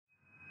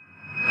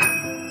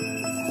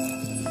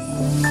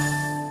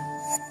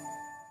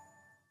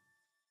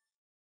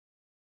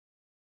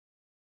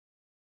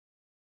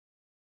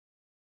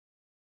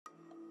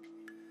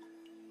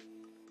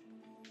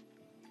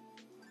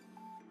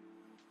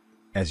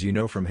As you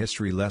know from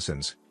history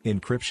lessons,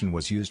 encryption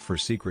was used for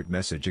secret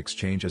message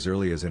exchange as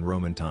early as in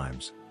Roman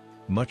times.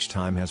 Much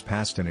time has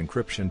passed and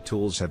encryption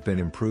tools have been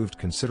improved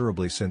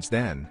considerably since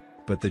then,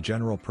 but the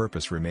general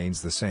purpose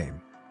remains the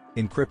same.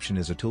 Encryption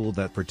is a tool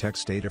that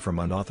protects data from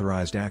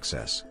unauthorized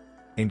access.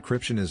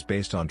 Encryption is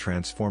based on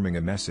transforming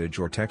a message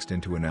or text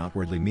into an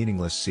outwardly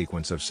meaningless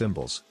sequence of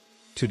symbols.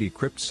 To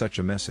decrypt such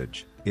a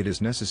message, it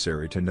is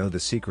necessary to know the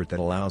secret that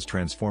allows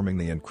transforming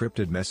the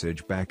encrypted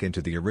message back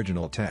into the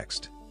original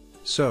text.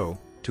 So,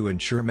 to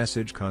ensure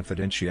message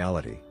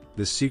confidentiality,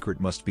 the secret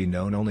must be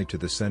known only to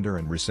the sender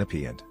and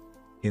recipient.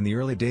 In the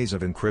early days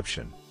of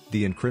encryption,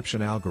 the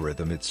encryption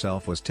algorithm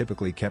itself was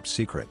typically kept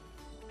secret.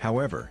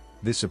 However,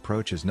 this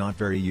approach is not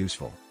very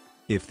useful.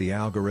 If the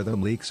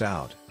algorithm leaks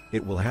out,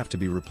 it will have to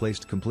be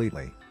replaced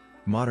completely.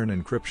 Modern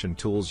encryption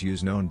tools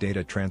use known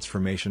data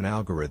transformation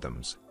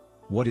algorithms.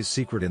 What is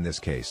secret in this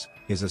case,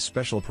 is a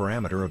special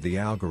parameter of the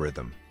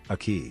algorithm, a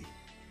key.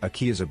 A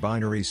key is a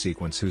binary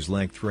sequence whose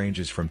length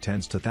ranges from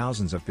tens to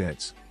thousands of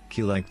bits.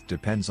 Key length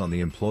depends on the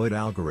employed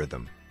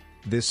algorithm.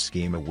 This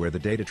schema where the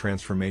data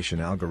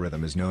transformation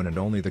algorithm is known and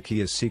only the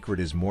key is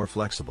secret is more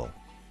flexible.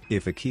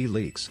 If a key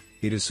leaks,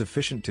 it is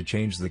sufficient to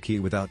change the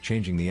key without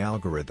changing the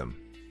algorithm.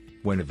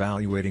 When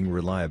evaluating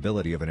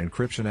reliability of an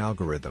encryption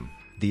algorithm,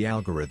 the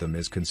algorithm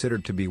is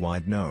considered to be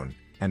wide known,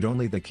 and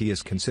only the key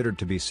is considered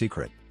to be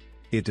secret.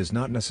 It does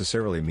not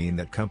necessarily mean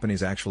that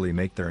companies actually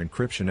make their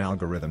encryption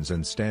algorithms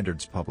and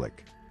standards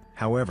public.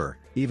 However,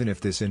 even if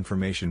this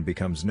information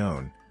becomes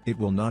known, it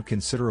will not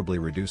considerably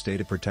reduce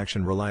data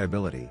protection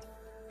reliability.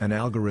 An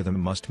algorithm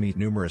must meet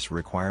numerous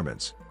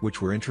requirements, which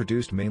were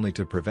introduced mainly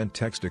to prevent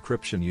text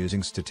decryption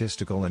using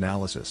statistical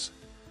analysis.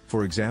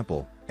 For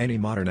example, any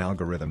modern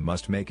algorithm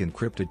must make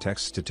encrypted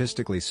text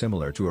statistically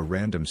similar to a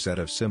random set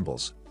of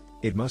symbols.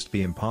 It must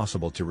be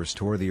impossible to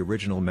restore the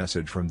original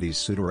message from these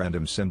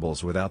pseudorandom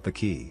symbols without the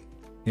key.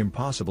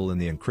 Impossible in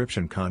the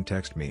encryption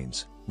context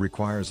means,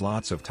 requires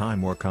lots of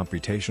time or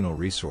computational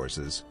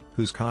resources,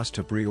 whose cost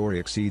a priori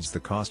exceeds the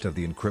cost of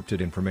the encrypted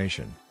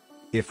information.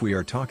 If we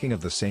are talking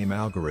of the same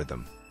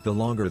algorithm, the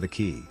longer the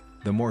key,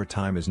 the more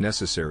time is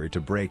necessary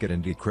to break it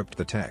and decrypt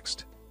the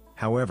text.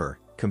 However,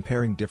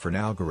 comparing different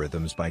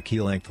algorithms by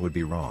key length would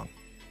be wrong.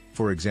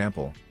 For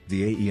example,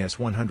 the AES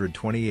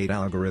 128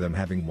 algorithm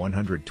having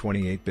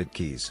 128-bit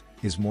keys,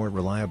 is more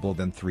reliable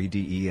than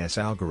 3DES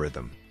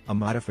algorithm, a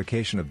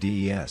modification of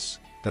DES,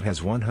 that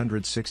has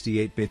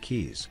 168-bit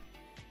keys.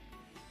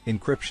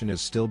 Encryption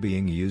is still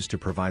being used to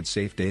provide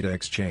safe data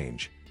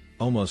exchange.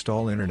 Almost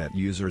all Internet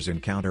users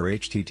encounter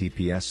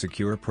HTTPS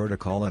secure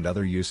protocol and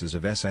other uses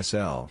of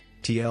SSL,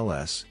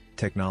 TLS,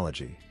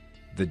 technology.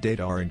 The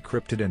data are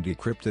encrypted and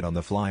decrypted on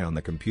the fly on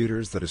the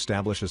computers that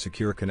establish a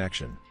secure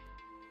connection.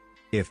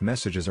 If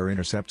messages are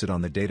intercepted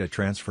on the data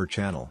transfer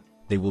channel,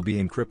 they will be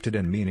encrypted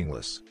and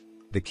meaningless.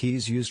 The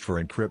keys used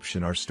for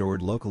encryption are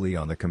stored locally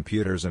on the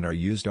computers and are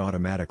used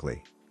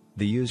automatically.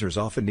 The users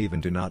often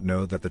even do not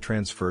know that the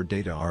transferred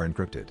data are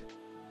encrypted.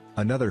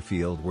 Another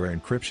field where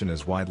encryption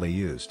is widely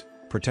used,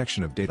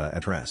 protection of data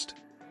at rest.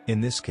 In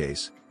this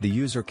case, the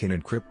user can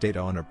encrypt data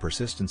on a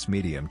persistence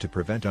medium to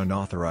prevent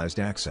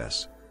unauthorized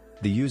access.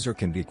 The user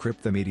can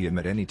decrypt the medium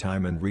at any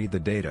time and read the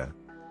data.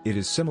 It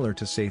is similar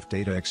to safe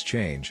data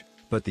exchange,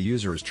 but the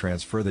users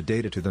transfer the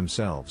data to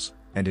themselves,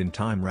 and in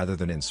time rather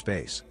than in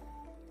space.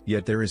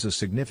 Yet there is a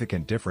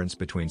significant difference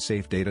between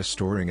safe data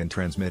storing and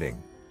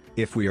transmitting.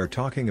 If we are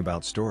talking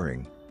about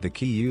storing, the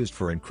key used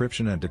for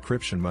encryption and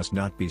decryption must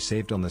not be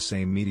saved on the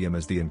same medium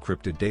as the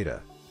encrypted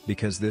data,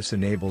 because this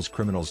enables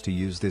criminals to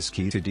use this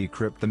key to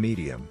decrypt the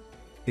medium.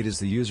 It is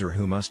the user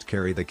who must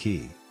carry the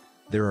key.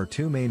 There are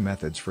two main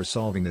methods for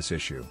solving this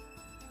issue.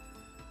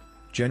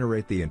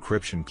 Generate the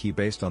encryption key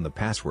based on the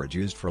password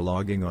used for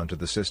logging onto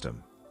the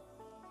system.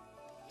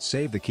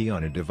 Save the key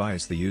on a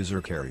device the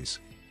user carries.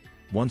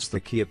 Once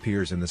the key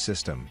appears in the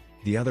system,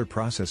 the other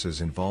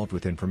processes involved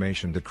with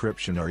information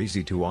decryption are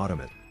easy to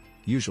automate.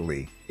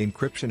 Usually,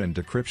 encryption and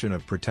decryption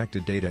of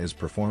protected data is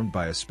performed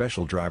by a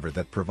special driver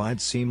that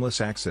provides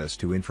seamless access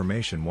to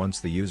information once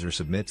the user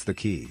submits the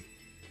key.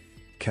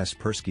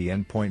 Kaspersky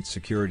Endpoint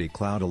Security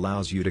Cloud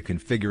allows you to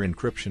configure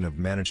encryption of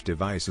managed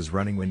devices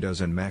running Windows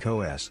and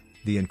MacOS.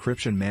 The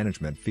encryption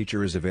management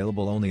feature is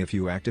available only if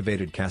you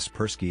activated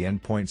Kaspersky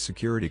Endpoint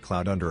Security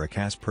Cloud under a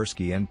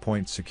Kaspersky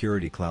Endpoint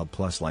Security Cloud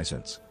Plus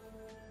license.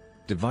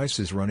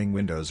 Devices running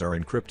Windows are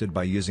encrypted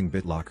by using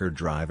BitLocker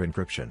drive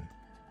encryption.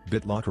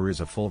 BitLocker is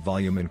a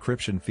full-volume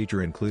encryption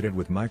feature included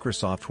with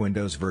Microsoft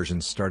Windows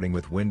versions starting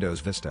with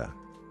Windows Vista.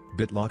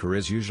 BitLocker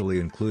is usually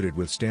included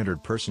with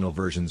standard personal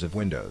versions of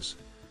Windows.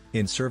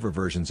 In server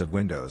versions of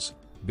Windows,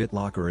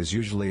 BitLocker is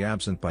usually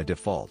absent by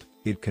default.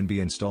 It can be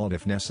installed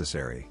if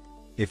necessary.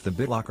 If the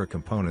BitLocker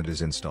component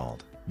is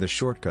installed, the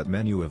shortcut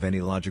menu of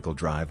any logical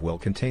drive will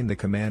contain the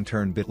command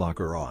turn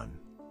BitLocker on.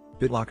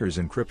 BitLocker's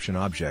encryption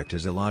object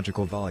is a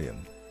logical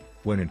volume.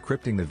 When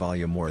encrypting the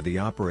volume where the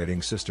operating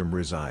system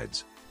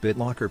resides,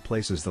 BitLocker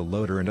places the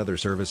loader and other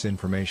service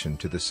information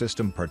to the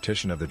system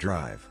partition of the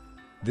drive.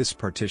 This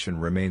partition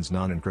remains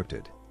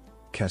non-encrypted.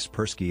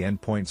 Kaspersky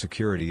Endpoint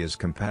Security is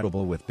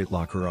compatible with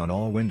BitLocker on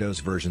all Windows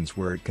versions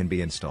where it can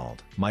be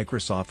installed.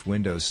 Microsoft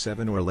Windows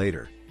 7 or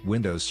later,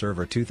 Windows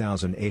Server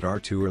 2008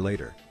 R2 or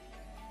later.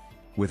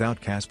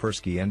 Without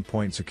Kaspersky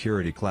Endpoint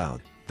Security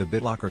Cloud, the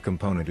BitLocker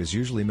component is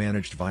usually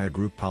managed via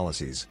Group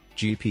Policies,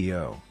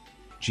 GPO.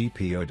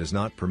 GPO does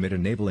not permit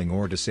enabling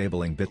or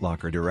disabling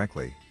BitLocker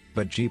directly,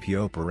 but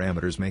GPO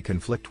parameters may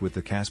conflict with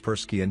the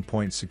Kaspersky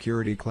Endpoint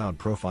Security Cloud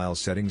profile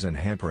settings and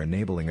hamper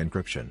enabling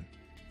encryption.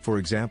 For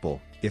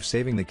example, if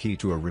saving the key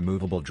to a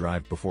removable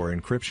drive before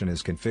encryption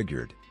is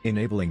configured,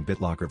 enabling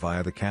BitLocker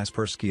via the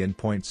Kaspersky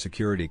Endpoint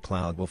Security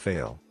Cloud will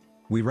fail.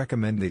 We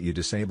recommend that you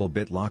disable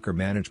BitLocker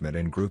management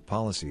in Group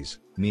Policies,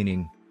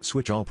 meaning,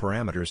 switch all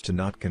parameters to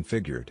not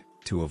configured,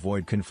 to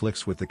avoid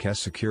conflicts with the KES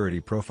security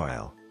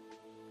profile.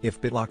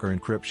 If BitLocker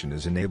encryption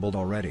is enabled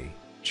already,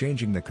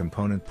 changing the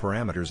component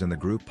parameters in the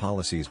Group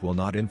Policies will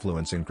not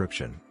influence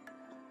encryption.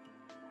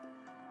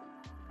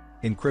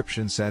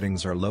 Encryption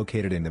settings are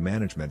located in the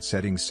Management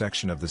Settings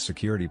section of the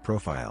security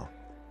profile.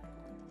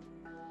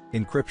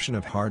 Encryption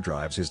of hard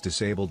drives is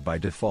disabled by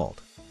default.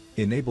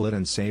 Enable it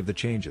and save the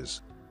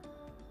changes.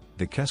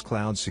 The KES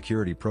Cloud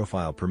security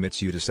profile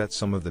permits you to set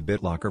some of the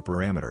BitLocker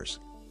parameters.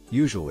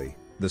 Usually,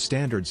 the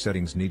standard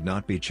settings need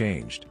not be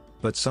changed,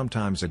 but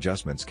sometimes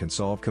adjustments can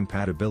solve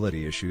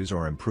compatibility issues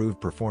or improve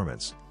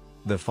performance.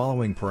 The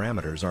following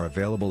parameters are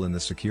available in the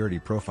security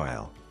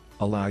profile.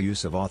 Allow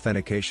use of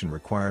authentication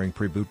requiring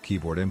pre-boot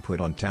keyboard input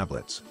on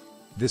tablets.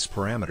 This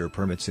parameter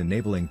permits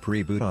enabling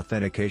pre-boot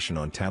authentication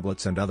on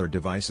tablets and other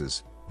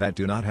devices that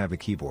do not have a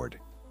keyboard.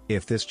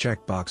 If this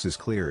checkbox is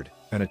cleared,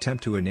 an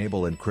attempt to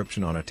enable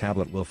encryption on a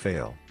tablet will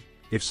fail.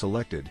 If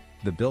selected,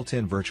 the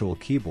built-in virtual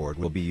keyboard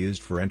will be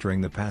used for entering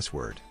the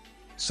password.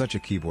 Such a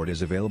keyboard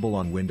is available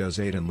on Windows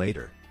 8 and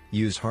later.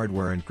 Use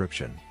hardware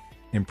encryption.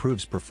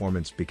 Improves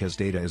performance because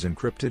data is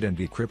encrypted and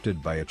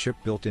decrypted by a chip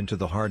built into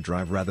the hard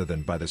drive rather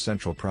than by the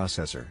central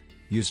processor.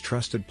 Use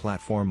Trusted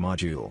Platform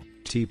Module,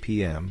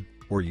 TPM,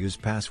 or use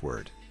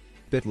password.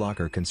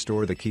 BitLocker can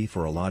store the key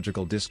for a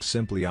logical disk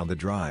simply on the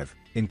drive,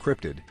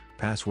 encrypted,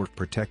 password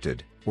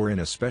protected, or in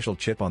a special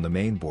chip on the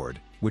main board,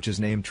 which is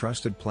named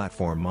Trusted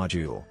Platform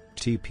Module,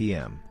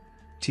 TPM.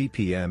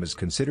 TPM is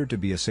considered to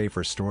be a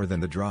safer store than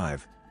the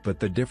drive, but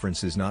the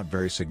difference is not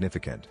very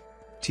significant.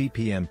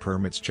 TPM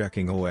permits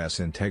checking OS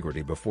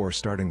integrity before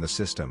starting the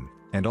system,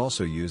 and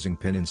also using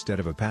PIN instead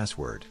of a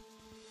password.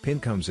 PIN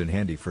comes in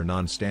handy for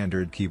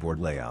non-standard keyboard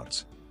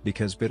layouts,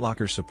 because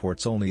BitLocker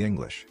supports only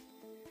English.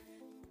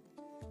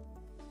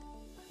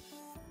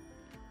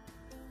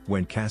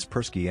 When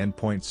Kaspersky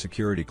Endpoint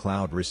Security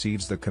Cloud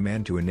receives the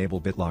command to enable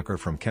BitLocker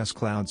from KES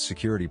Cloud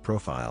Security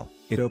Profile,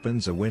 it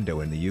opens a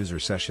window in the user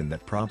session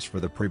that prompts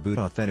for the pre-boot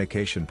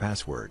authentication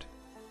password.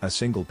 A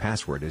single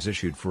password is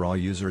issued for all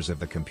users of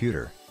the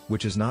computer,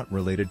 which is not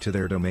related to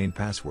their domain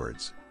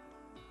passwords.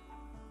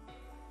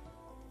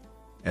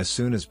 As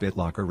soon as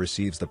BitLocker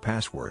receives the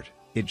password,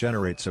 it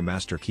generates a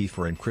master key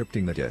for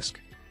encrypting the disk.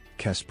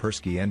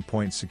 Kaspersky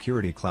Endpoint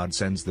Security Cloud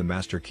sends the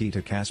master key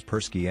to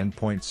Kaspersky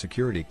Endpoint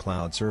Security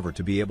Cloud server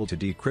to be able to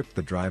decrypt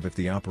the drive if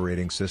the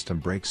operating system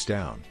breaks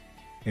down.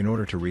 In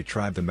order to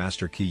retrieve the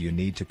master key, you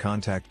need to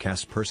contact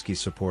Kaspersky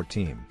support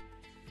team.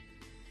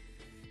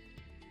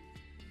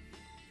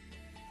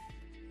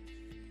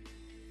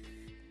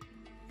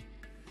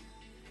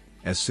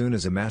 As soon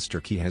as a master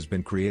key has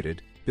been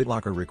created,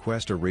 BitLocker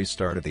requests a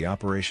restart of the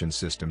operation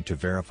system to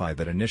verify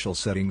that initial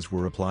settings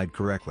were applied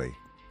correctly.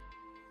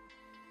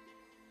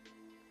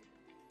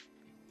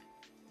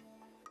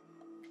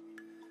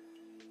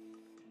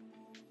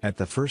 At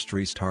the first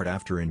restart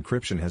after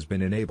encryption has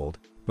been enabled,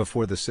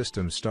 before the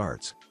system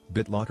starts,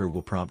 BitLocker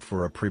will prompt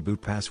for a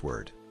pre-boot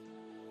password.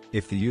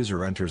 If the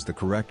user enters the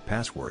correct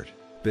password,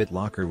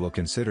 BitLocker will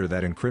consider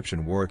that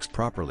encryption works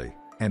properly,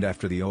 and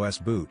after the OS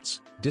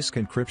boots, disk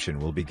encryption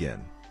will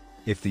begin.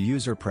 If the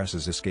user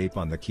presses escape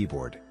on the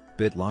keyboard,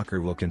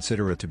 BitLocker will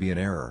consider it to be an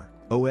error.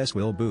 OS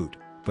will boot,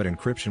 but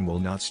encryption will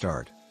not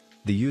start.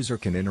 The user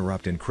can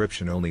interrupt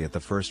encryption only at the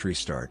first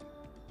restart.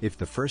 If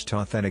the first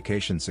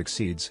authentication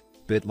succeeds,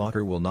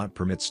 BitLocker will not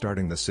permit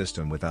starting the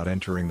system without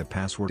entering the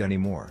password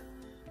anymore.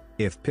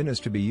 If PIN is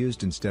to be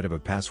used instead of a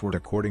password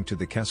according to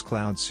the KES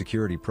Cloud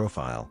security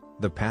profile,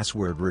 the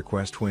password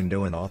request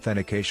window and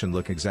authentication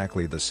look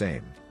exactly the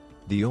same.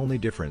 The only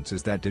difference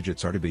is that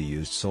digits are to be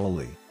used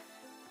solely.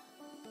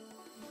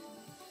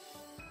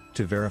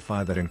 To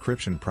verify that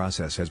encryption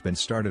process has been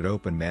started,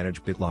 open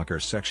Manage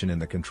BitLocker section in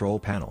the control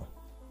panel.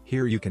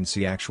 Here you can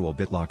see actual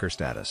BitLocker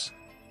status.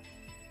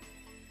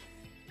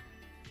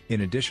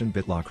 In addition,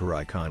 BitLocker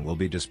icon will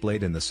be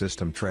displayed in the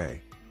system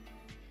tray.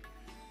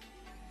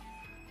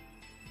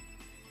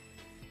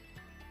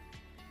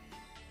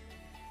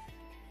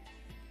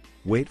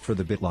 Wait for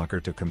the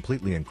BitLocker to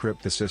completely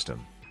encrypt the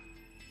system.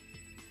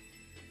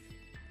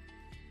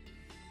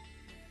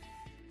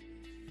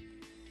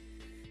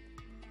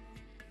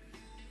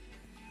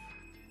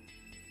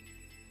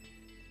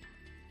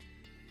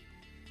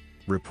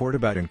 Report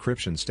about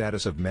encryption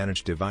status of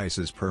managed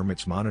devices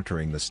permits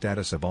monitoring the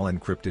status of all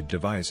encrypted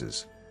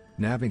devices.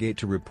 Navigate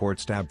to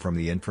Reports tab from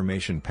the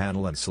Information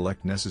panel and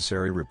select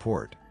Necessary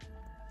Report.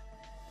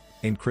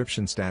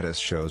 Encryption status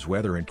shows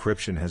whether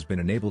encryption has been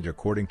enabled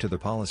according to the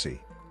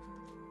policy.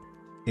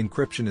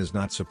 Encryption is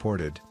not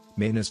supported,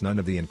 means none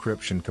of the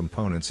encryption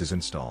components is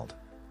installed.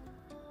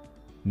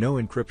 No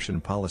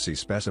encryption policy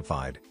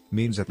specified,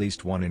 means at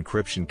least one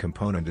encryption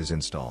component is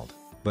installed,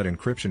 but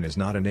encryption is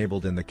not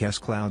enabled in the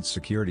Cloud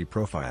security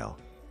profile.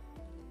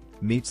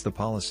 Meets the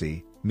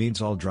policy,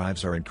 means all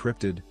drives are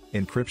encrypted,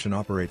 encryption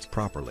operates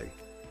properly.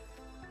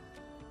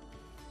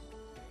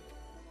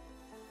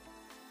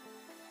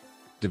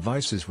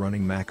 Devices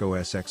running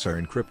macOS X are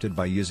encrypted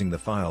by using the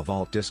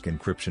FileVault disk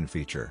encryption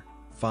feature.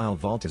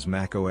 FileVault is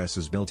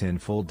macOS's built-in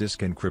full disk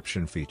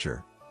encryption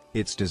feature.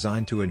 It's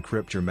designed to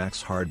encrypt your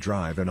Mac's hard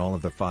drive and all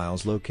of the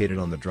files located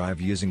on the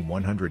drive using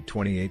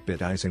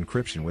 128-bit ICE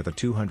encryption with a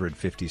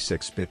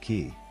 256-bit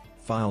key.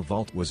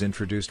 FileVault was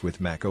introduced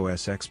with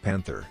macOS X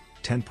Panther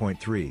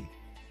 10.3.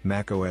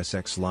 macOS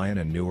X Lion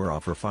and newer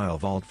offer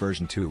FileVault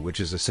version 2, which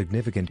is a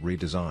significant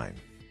redesign.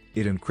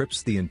 It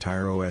encrypts the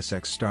entire OS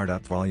X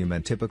startup volume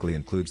and typically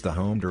includes the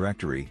home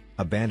directory,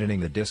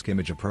 abandoning the disk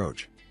image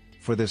approach.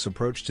 For this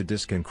approach to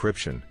disk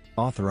encryption,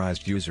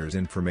 authorized users'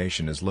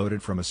 information is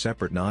loaded from a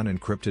separate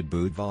non-encrypted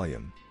boot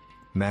volume.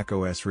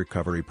 macOS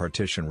recovery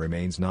partition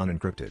remains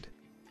non-encrypted.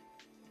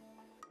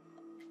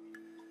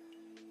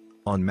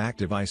 On Mac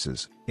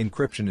devices,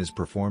 encryption is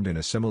performed in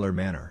a similar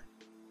manner.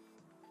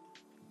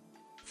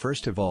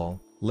 First of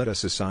all, let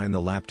us assign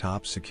the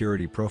laptop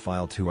security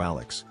profile to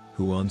Alex,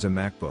 who owns a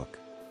MacBook.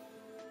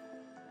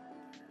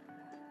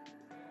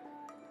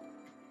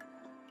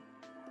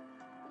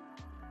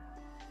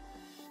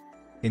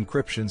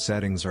 Encryption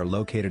settings are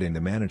located in the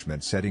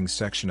Management Settings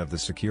section of the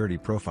security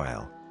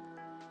profile.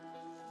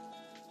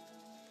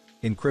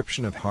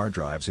 Encryption of hard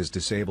drives is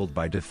disabled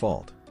by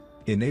default.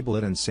 Enable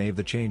it and save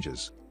the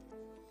changes.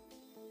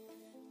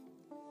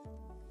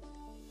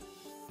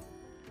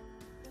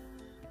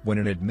 When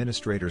an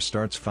administrator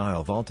starts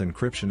FileVault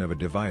encryption of a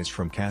device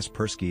from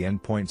Kaspersky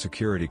Endpoint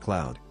Security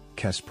Cloud,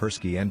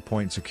 Kaspersky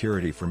Endpoint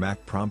Security for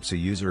Mac prompts a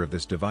user of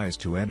this device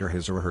to enter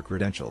his or her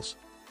credentials.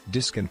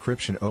 Disk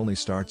encryption only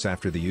starts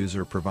after the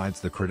user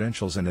provides the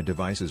credentials and the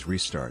device is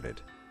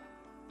restarted.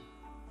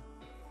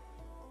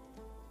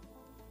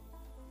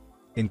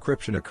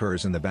 Encryption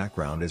occurs in the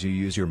background as you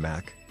use your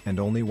Mac, and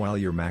only while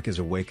your Mac is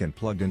awake and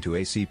plugged into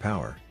AC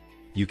power.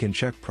 You can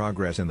check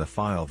progress in the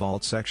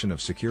FileVault section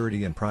of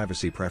Security and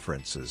Privacy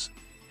Preferences.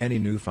 Any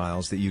new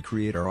files that you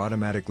create are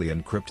automatically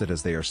encrypted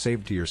as they are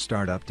saved to your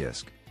startup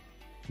disk.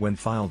 When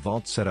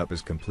FileVault setup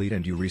is complete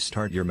and you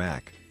restart your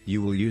Mac,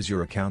 you will use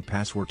your account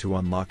password to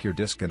unlock your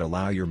disk and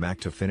allow your Mac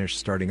to finish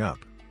starting up.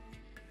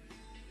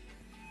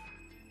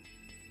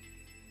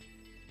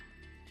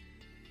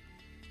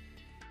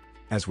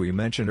 As we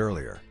mentioned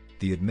earlier,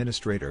 the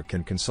administrator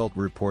can consult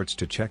reports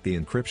to check the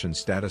encryption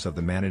status of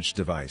the managed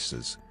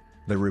devices.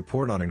 The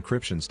report on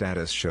encryption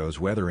status shows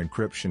whether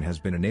encryption has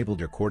been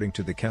enabled according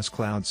to the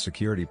Cloud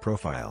security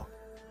profile.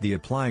 The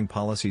applying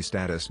policy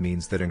status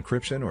means that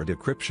encryption or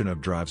decryption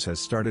of drives has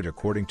started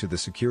according to the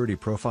security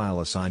profile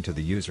assigned to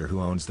the user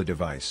who owns the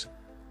device.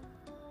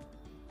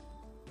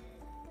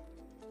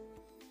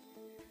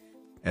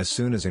 As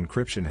soon as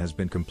encryption has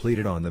been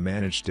completed on the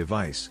managed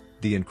device,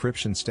 the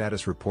encryption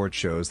status report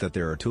shows that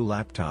there are 2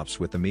 laptops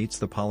with the meets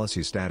the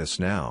policy status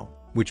now,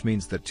 which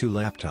means that 2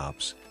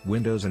 laptops,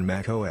 Windows and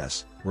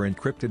MacOS, were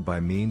encrypted by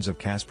means of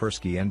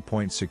Kaspersky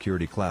Endpoint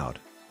Security Cloud.